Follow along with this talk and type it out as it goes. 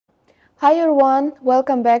Hi everyone,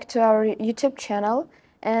 welcome back to our YouTube channel.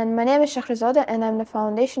 And my name is Shahrizoda and I'm the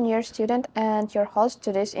foundation year student and your host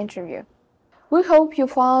to this interview. We hope you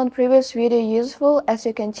found previous video useful as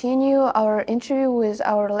we continue our interview with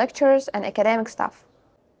our lecturers and academic staff.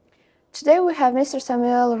 Today we have Mr.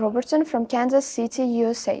 Samuel Robertson from Kansas City,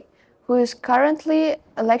 USA, who is currently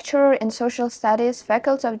a lecturer in Social Studies,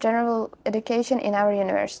 Faculty of General Education in our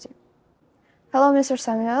university. Hello, Mr.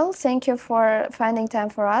 Samuel. Thank you for finding time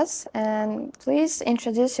for us, and please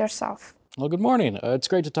introduce yourself. Well, good morning. It's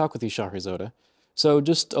great to talk with you, Shahrizoda. So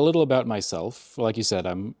just a little about myself. Like you said,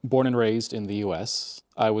 I'm born and raised in the US.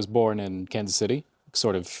 I was born in Kansas City,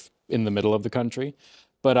 sort of in the middle of the country.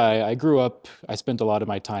 But I grew up, I spent a lot of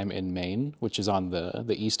my time in Maine, which is on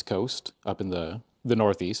the East Coast, up in the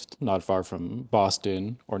Northeast, not far from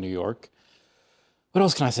Boston or New York. What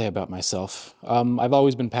else can I say about myself? I've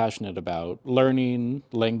always been passionate about learning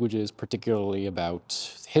languages, particularly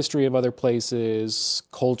about history of other places,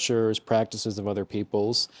 cultures, practices of other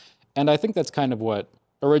peoples. And I think that's kind of what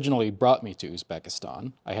originally brought me to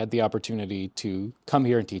Uzbekistan. I had the opportunity to come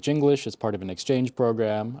here and teach English as part of an exchange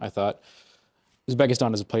program. I thought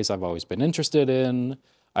Uzbekistan is a place I've always been interested in.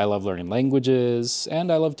 I love learning languages, and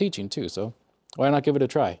I love teaching too, so why not give it a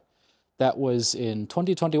try? That was in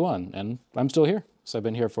 2021, and I'm still here. So I've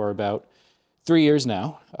been here for about 3 years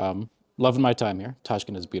now. Loving my time here.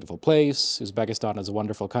 Tashkent is a beautiful place. Uzbekistan is a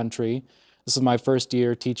wonderful country. This is my first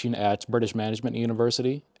year teaching at British Management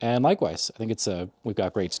University. And likewise, I think we've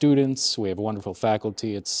got great students. We have a wonderful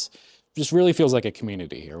faculty. It just really feels like a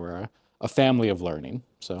community here. We're a family of learning.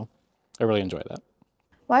 So I really enjoy that.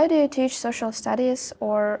 Why do you teach social studies,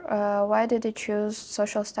 or why did you choose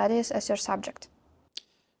social studies as your subject?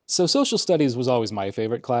 So social studies was always my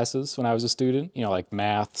favorite classes when I was a student, like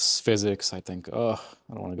maths, physics. I think, oh,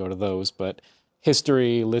 I don't want to go to those, but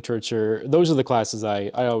history, literature, those are the classes I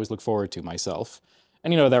always look forward to myself.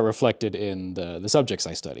 And, that reflected in the subjects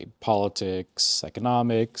I studied: politics,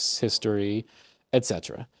 economics, history,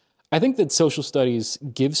 etc. I think that social studies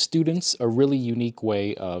gives students a really unique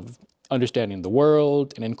way of understanding the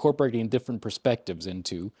world and incorporating different perspectives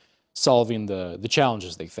into solving the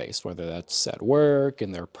challenges they face, whether that's at work,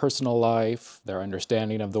 in their personal life, their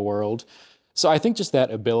understanding of the world. So I think just that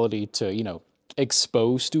ability to,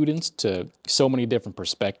 expose students to so many different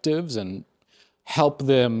perspectives and help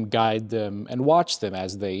them, guide them, and watch them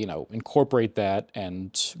as they, incorporate that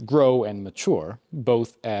and grow and mature,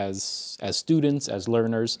 both as students, as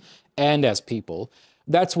learners, and as people.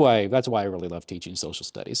 That's why I really love teaching social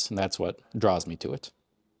studies, and that's what draws me to it.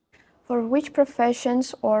 For which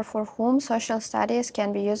professions or for whom social studies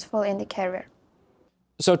can be useful in the career?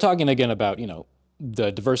 So talking again about,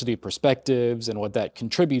 the diversity of perspectives and what that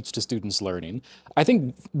contributes to students' learning, I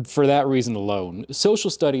think for that reason alone, social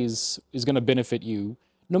studies is going to benefit you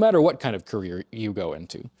no matter what kind of career you go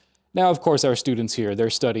into. Now, of course, our students here, they're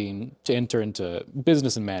studying to enter into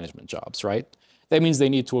business and management jobs, right? That means they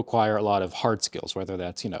need to acquire a lot of hard skills, whether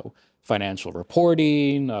that's, financial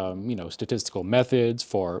reporting, statistical methods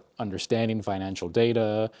for understanding financial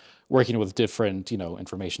data, working with different,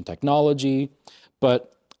 information technology.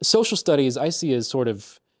 But social studies I see as sort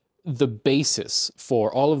of the basis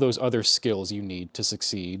for all of those other skills you need to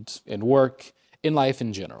succeed in work, in life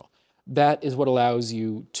in general. That is what allows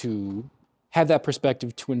you to have that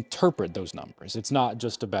perspective to interpret those numbers. It's not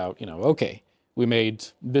just about, okay, we made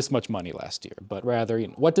this much money last year, but rather,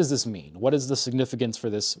 what does this mean? What is the significance for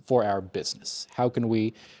this for our business? How can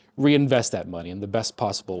we reinvest that money in the best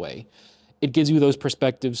possible way? It gives you those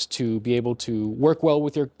perspectives to be able to work well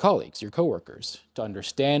with your colleagues, your coworkers, to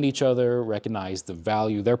understand each other, recognize the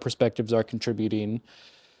value their perspectives are contributing.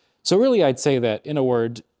 So really, I'd say that, in a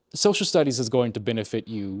word, social studies is going to benefit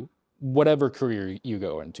you whatever career you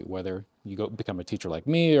go into, whether you become a teacher like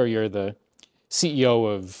me or you're the CEO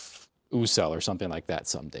of USL or something like that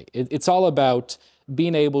someday. It's all about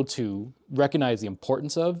being able to recognize the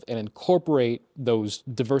importance of and incorporate those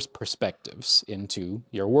diverse perspectives into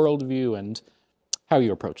your worldview and how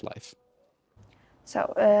you approach life.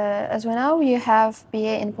 So, as we know, you have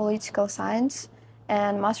BA in Political Science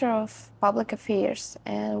and Master of Public Affairs.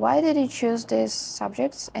 And why did you choose these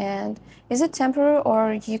subjects? And is it temporary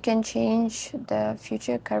or you can change the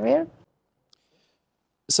future career?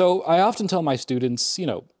 So I often tell my students,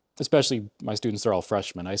 especially my students, they're all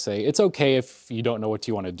freshmen, I say, it's okay if you don't know what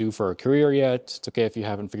you want to do for a career yet. It's okay if you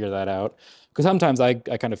haven't figured that out. Because sometimes I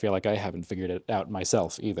kind of feel like I haven't figured it out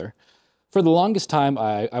myself either. For the longest time,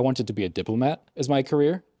 I wanted to be a diplomat as my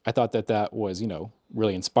career. I thought that was,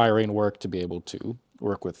 really inspiring work to be able to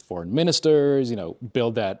work with foreign ministers,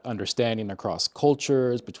 build that understanding across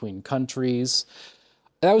cultures, between countries.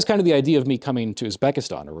 That was kind of the idea of me coming to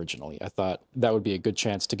Uzbekistan originally. I thought that would be a good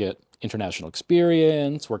chance to get international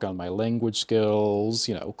experience, work on my language skills,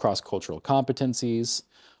 cross-cultural competencies,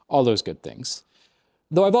 all those good things.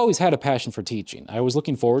 Though I've always had a passion for teaching, I was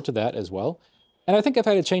looking forward to that as well. And I think I've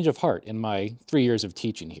had a change of heart in my 3 years of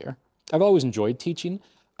teaching here. I've always enjoyed teaching.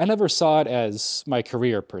 I never saw it as my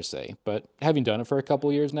career per se, but having done it for a couple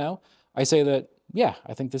of years now, I say that, yeah,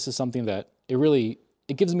 I think this is something that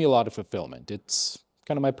it gives me a lot of fulfillment. It's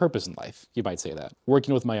kind of my purpose in life, you might say that.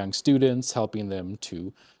 Working with my young students, helping them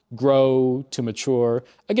to grow, to mature,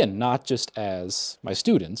 again, not just as my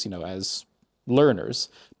students, as learners,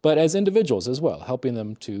 but as individuals as well, helping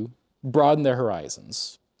them to broaden their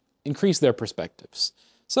horizons, increase their perspectives.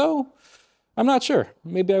 So I'm not sure.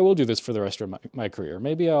 Maybe I will do this for the rest of my career.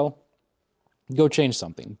 Maybe I'll go change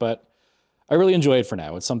something, but I really enjoy it for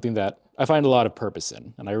now. It's something that I find a lot of purpose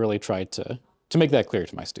in, and I really try to make that clear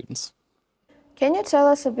to my students. Can you tell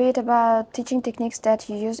us a bit about teaching techniques that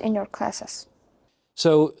you use in your classes?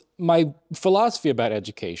 So my philosophy about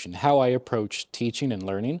education, how I approach teaching and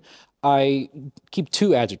learning, I keep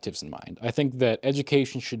two adjectives in mind. I think that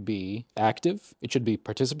education should be active, it should be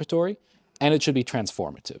participatory, and it should be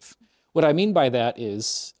transformative. What I mean by that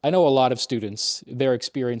is, I know a lot of students, their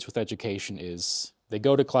experience with education is they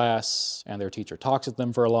go to class and their teacher talks at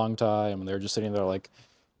them for a long time and they're just sitting there like,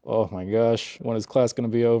 oh my gosh, when is class going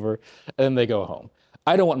to be over? And then they go home.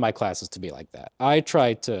 I don't want my classes to be like that. I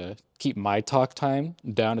try to keep my talk time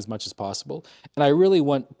down as much as possible. And I really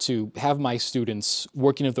want to have my students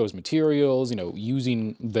working with those materials,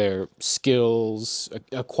 using their skills,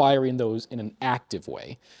 acquiring those in an active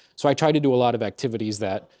way. So I try to do a lot of activities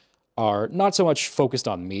that are not so much focused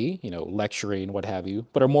on me, lecturing and what have you,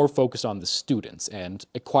 but are more focused on the students and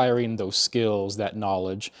acquiring those skills, that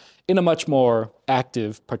knowledge in a much more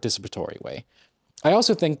active, participatory way. I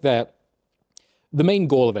also think that the main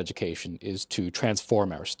goal of education is to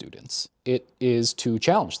transform our students. It is to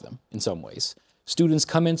challenge them in some ways. Students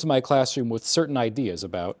come into my classroom with certain ideas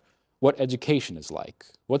about what education is like,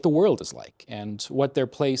 what the world is like, and what their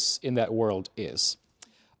place in that world is.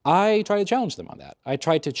 I try to challenge them on that. I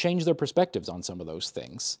try to change their perspectives on some of those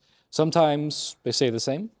things. Sometimes they say the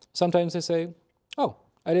same. Sometimes they say, oh,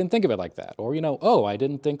 I didn't think of it like that. Or, oh, I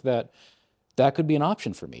didn't think that that could be an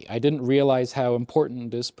option for me. I didn't realize how important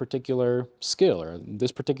this particular skill or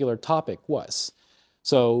this particular topic was.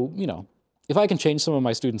 So, if I can change some of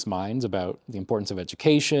my students' minds about the importance of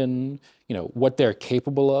education, what they're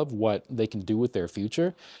capable of, what they can do with their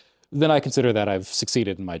future, then I consider that I've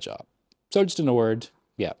succeeded in my job. So just in a word,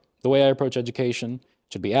 yeah, the way I approach education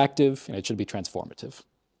should be active and it should be transformative.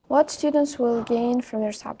 What students will gain from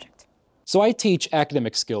your subject? So I teach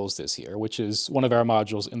academic skills this year, which is one of our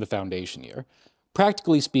modules in the foundation year.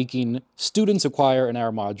 Practically speaking, students acquire in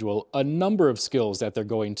our module a number of skills that they're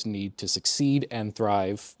going to need to succeed and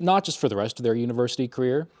thrive, not just for the rest of their university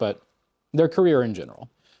career, but their career in general.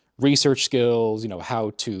 Research skills,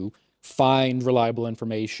 how to find reliable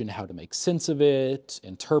information, how to make sense of it,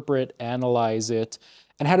 interpret, analyze it,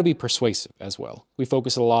 and how to be persuasive as well. We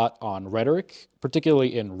focus a lot on rhetoric,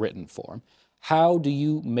 particularly in written form. How do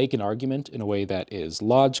you make an argument in a way that is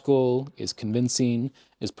logical, is convincing,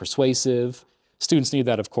 is persuasive? Students need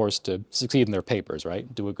that, of course, to succeed in their papers,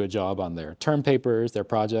 right? Do a good job on their term papers, their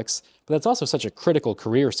projects. But that's also such a critical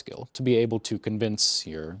career skill to be able to convince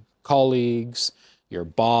your colleagues, your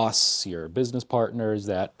boss, your business partners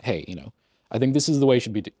that, hey, I think this is the way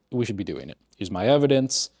we should be doing it. Here's my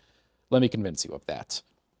evidence. Let me convince you of that.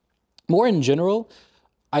 More in general,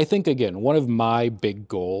 I think, again, one of my big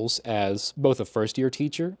goals as both a first-year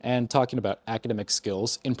teacher and talking about academic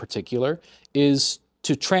skills in particular is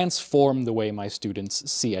to transform the way my students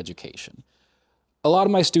see education. A lot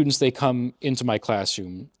of my students, they come into my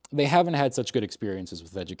classroom, they haven't had such good experiences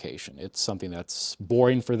with education. It's something that's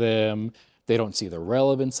boring for them. They don't see the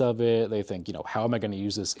relevance of it. They think, how am I going to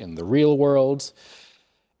use this in the real world?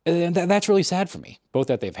 And that's really sad for me, both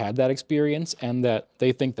that they've had that experience and that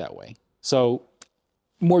they think that way. So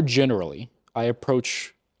more generally, I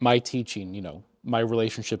approach my teaching, my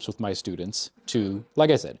relationships with my students to, like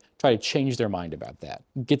I said, try to change their mind about that.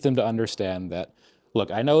 Get them to understand that, look,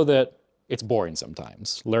 I know that it's boring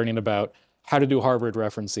sometimes. Learning about how to do Harvard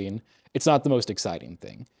referencing, it's not the most exciting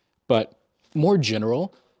thing. But more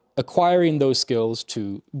general, acquiring those skills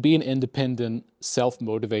to be an independent,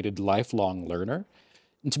 self-motivated, lifelong learner,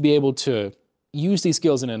 and to be able to use these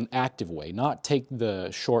skills in an active way, not take the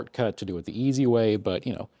shortcut to do it the easy way, but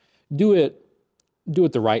do it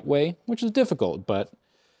the right way, which is difficult, but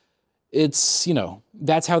it's,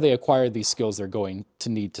 that's how they acquire these skills they're going to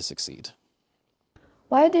need to succeed.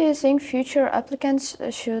 Why do you think future applicants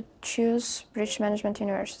should choose British Management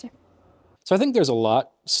University? So I think there's a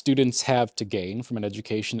lot students have to gain from an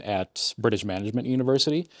education at British Management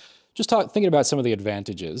University. Thinking about some of the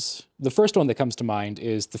advantages. The first one that comes to mind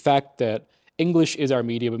is the fact that English is our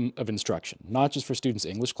medium of instruction, not just for students'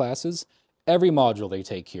 English classes. Every module they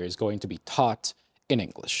take here is going to be taught in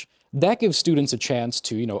English. That gives students a chance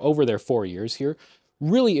to, over their 4 years here,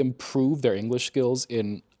 really improve their English skills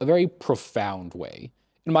in a very profound way.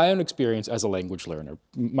 In my own experience as a language learner,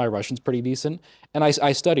 my Russian's pretty decent, and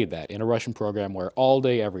I studied that in a Russian program where all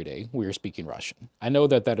day, every day, we were speaking Russian. I know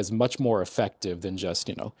that that is much more effective than just,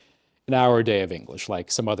 an hour a day of English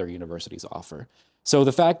like some other universities offer. So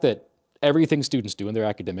the fact that everything students do in their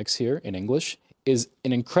academics here in English is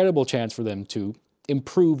an incredible chance for them to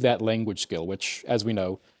improve that language skill, which, as we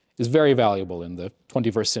know, is very valuable in the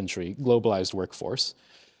 21st century globalized workforce.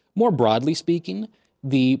 More broadly speaking,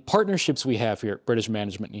 the partnerships we have here at British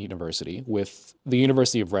Management University with the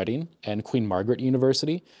University of Reading and Queen Margaret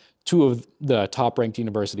University, two of the top-ranked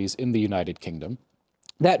universities in the United Kingdom,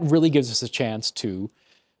 that really gives us a chance to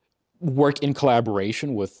work in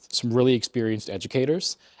collaboration with some really experienced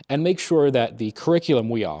educators and make sure that the curriculum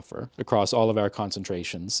we offer across all of our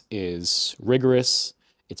concentrations is rigorous,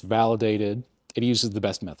 it's validated, it uses the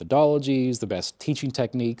best methodologies, the best teaching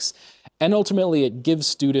techniques, and ultimately it gives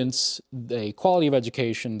students a quality of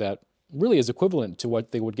education that really is equivalent to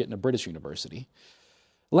what they would get in a British university.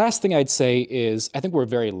 Last thing I'd say is I think we're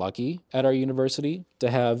very lucky at our university to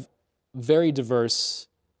have very diverse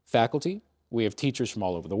faculty. We have teachers from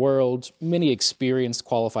all over the world, many experienced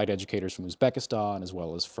qualified educators from Uzbekistan, as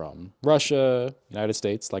well as from Russia, United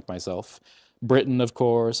States, like myself, Britain, of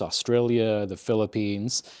course, Australia, the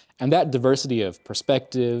Philippines. And that diversity of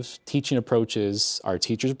perspectives, teaching approaches our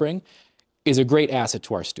teachers bring is a great asset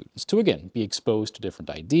to our students to, again, be exposed to different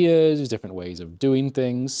ideas, different ways of doing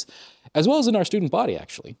things, as well as in our student body,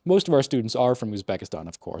 actually. Most of our students are from Uzbekistan,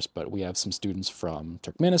 of course, but we have some students from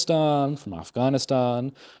Turkmenistan, from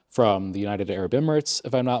Afghanistan, from the United Arab Emirates,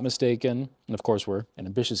 if I'm not mistaken. And of course, we're an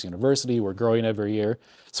ambitious university. We're growing every year.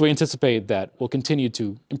 So we anticipate that we'll continue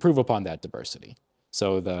to improve upon that diversity.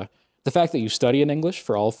 So the fact that you study in English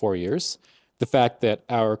for all 4 years, the fact that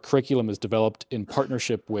our curriculum is developed in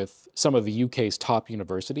partnership with some of the UK's top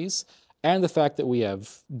universities, and the fact that we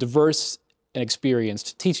have diverse and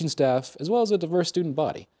experienced teaching staff, as well as a diverse student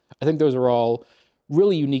body. I think those are all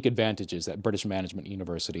really unique advantages that British Management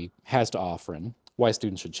University has to offer and why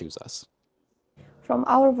students should choose us. From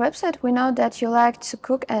our website, we know that you like to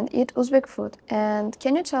cook and eat Uzbek food. And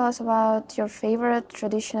can you tell us about your favorite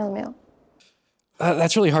traditional meal?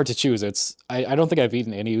 That's really hard to choose. I don't think I've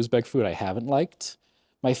eaten any Uzbek food I haven't liked.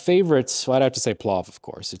 My favorites, well, I'd have to say plov, of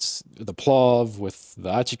course. It's the plov with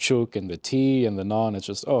the achichuk and the tea and the naan. It's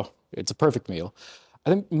just, oh, it's a perfect meal.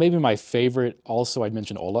 I think maybe my favorite also, I'd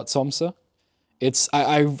mention olat somsa.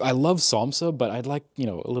 I love somsa, but I'd like,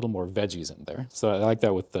 a little more veggies in there. So I like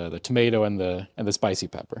that with the tomato and the spicy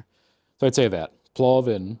pepper. So I'd say that. Plov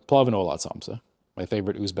and olat somsa, my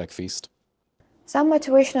favorite Uzbek feast. Some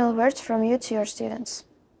motivational words from you to your students.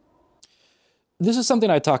 This is something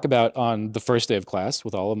I talk about on the first day of class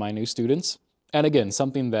with all of my new students. And again,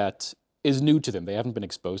 something that is new to them. They haven't been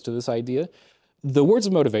exposed to this idea. The words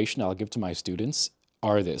of motivation I'll give to my students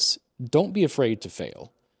are this: don't be afraid to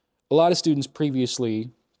fail. A lot of students previously,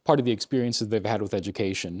 part of the experiences they've had with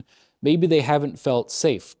education, maybe they haven't felt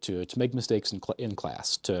safe to make mistakes in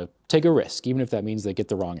class, to take a risk, even if that means they get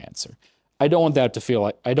the wrong answer. I don't want them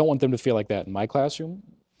to feel like that in my classroom.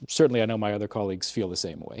 Certainly, I know my other colleagues feel the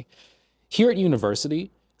same way. Here at university,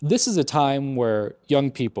 this is a time where young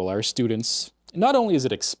people, our students, not only is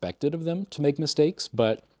it expected of them to make mistakes,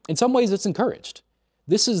 but in some ways it's encouraged.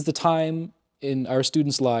 This is the time in our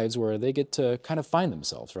students' lives where they get to kind of find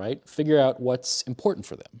themselves, right? Figure out what's important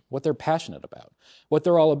for them, what they're passionate about, what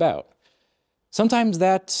they're all about. Sometimes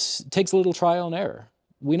that takes a little trial and error.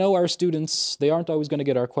 We know our students, they aren't always going to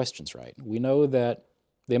get our questions right. We know that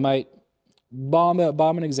they might bomb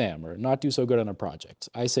an exam or not do so good on a project.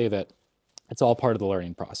 I say that it's all part of the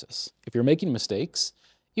learning process. If you're making mistakes,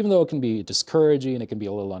 even though it can be discouraging, it can be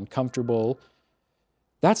a little uncomfortable,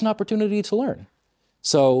 that's an opportunity to learn.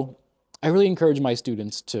 So I really encourage my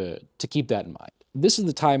students to keep that in mind. This is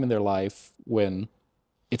the time in their life when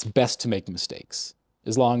it's best to make mistakes.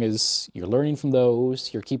 As long as you're learning from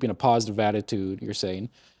those, you're keeping a positive attitude, you're saying,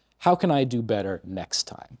 how can I do better next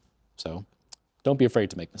time? So don't be afraid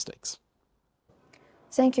to make mistakes.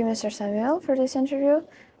 Thank you, Mr. Samuel, for this interview.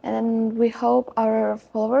 And we hope our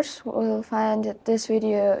followers will find this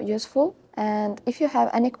video useful. And if you have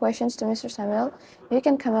any questions to Mr. Samuel, you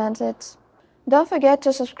can comment it Don't forget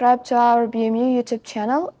to subscribe to our BMU YouTube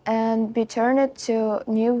channel and be turned to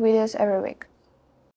new videos every week.